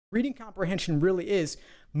Reading comprehension really is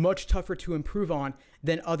much tougher to improve on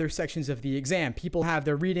than other sections of the exam. People have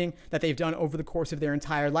their reading that they've done over the course of their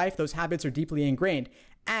entire life. Those habits are deeply ingrained,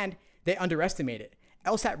 and they underestimate it.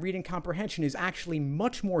 LSAT reading comprehension is actually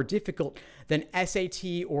much more difficult than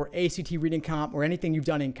SAT or ACT reading comp or anything you've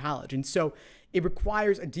done in college. And so it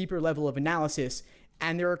requires a deeper level of analysis.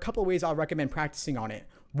 And there are a couple of ways I'll recommend practicing on it.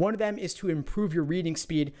 One of them is to improve your reading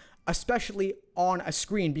speed, especially on a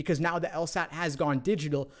screen, because now the LSAT has gone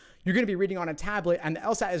digital. You're going to be reading on a tablet, and the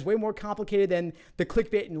LSAT is way more complicated than the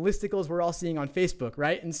clickbait and listicles we're all seeing on Facebook,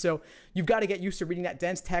 right? And so you've got to get used to reading that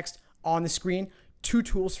dense text on the screen. Two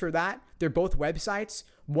tools for that. They're both websites.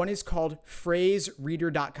 One is called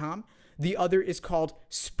phrasereader.com. The other is called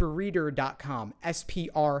spreeder.com,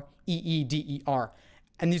 SPREEDER.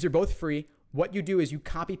 And these are both free. What you do is you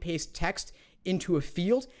copy paste text into a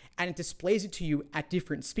field and it displays it to you at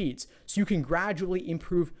different speeds. So you can gradually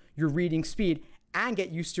improve your reading speed and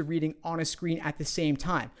get used to reading on a screen at the same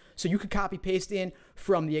time. So you could copy paste in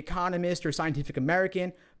from The Economist or Scientific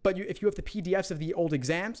American, but if you have the PDFs of the old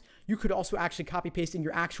exams, you could also actually copy paste in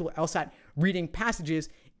your actual LSAT reading passages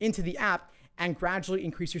into the app and gradually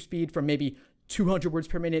increase your speed from maybe 200 words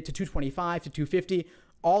per minute to 225 to 250,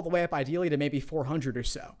 all the way up ideally to maybe 400 or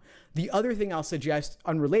so. The other thing I'll suggest,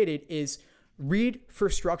 unrelated, is read for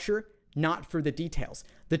structure, not for the details.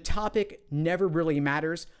 The topic never really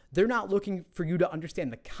matters. They're not looking for you to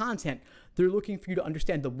understand the content. They're looking for you to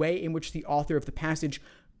understand the way in which the author of the passage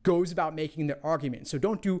goes about making their argument. So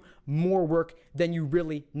don't do more work than you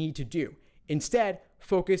really need to do. Instead,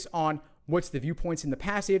 focus on what's the viewpoints in the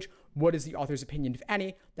passage, what is the author's opinion, if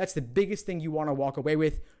any. That's the biggest thing you want to walk away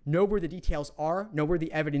with. Know where the details are, know where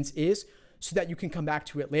the evidence is, so that you can come back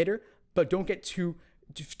to it later, but don't get too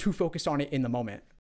focused on it in the moment.